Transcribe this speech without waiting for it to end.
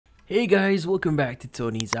Hey guys, welcome back to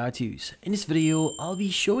Tony's How To's. In this video, I'll be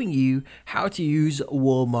showing you how to use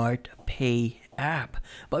Walmart Pay app.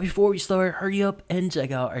 But before we start, hurry up and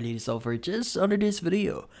check out our latest offer just under this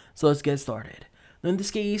video. So let's get started. Now in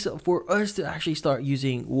this case, for us to actually start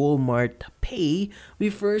using Walmart Pay,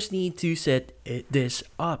 we first need to set this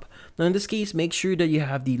up. Now in this case, make sure that you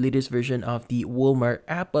have the latest version of the Walmart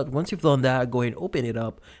app, but once you've done that, go ahead and open it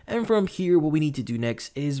up. And from here, what we need to do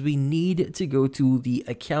next is we need to go to the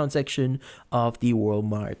account section of the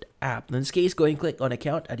Walmart app. Now in this case, go ahead and click on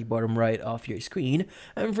account at the bottom right of your screen.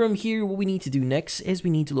 And from here, what we need to do next is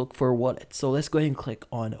we need to look for wallet. So let's go ahead and click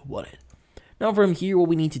on wallet. Now from here, what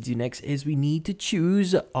we need to do next is we need to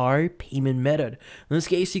choose our payment method. In this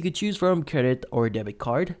case, you could choose from credit or debit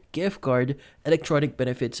card, gift card, electronic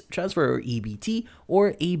benefits transfer or EBT,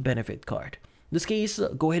 or a benefit card. In this case,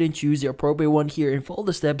 go ahead and choose the appropriate one here and follow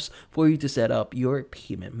the steps for you to set up your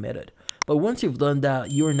payment method. But once you've done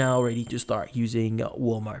that, you're now ready to start using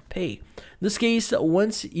Walmart Pay. In this case,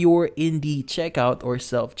 once you're in the checkout or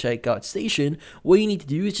self-checkout station, what you need to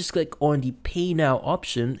do is just click on the Pay Now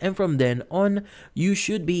option, and from then on, you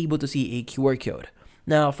should be able to see a QR code.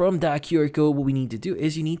 Now, from that QR code, what we need to do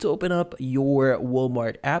is you need to open up your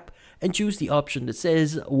Walmart app and choose the option that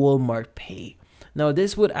says Walmart Pay. Now,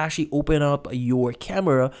 this would actually open up your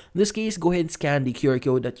camera. In this case, go ahead and scan the QR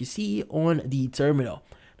code that you see on the terminal.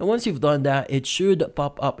 Now, once you've done that, it should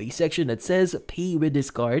pop up a section that says Pay with this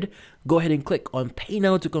card. Go ahead and click on Pay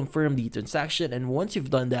Now to confirm the transaction. And once you've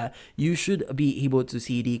done that, you should be able to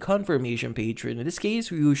see the confirmation page. And in this case,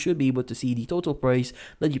 you should be able to see the total price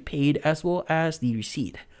that you paid as well as the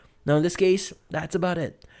receipt. Now, in this case, that's about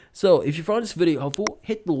it. So, if you found this video helpful,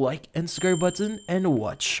 hit the like and subscribe button and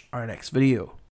watch our next video.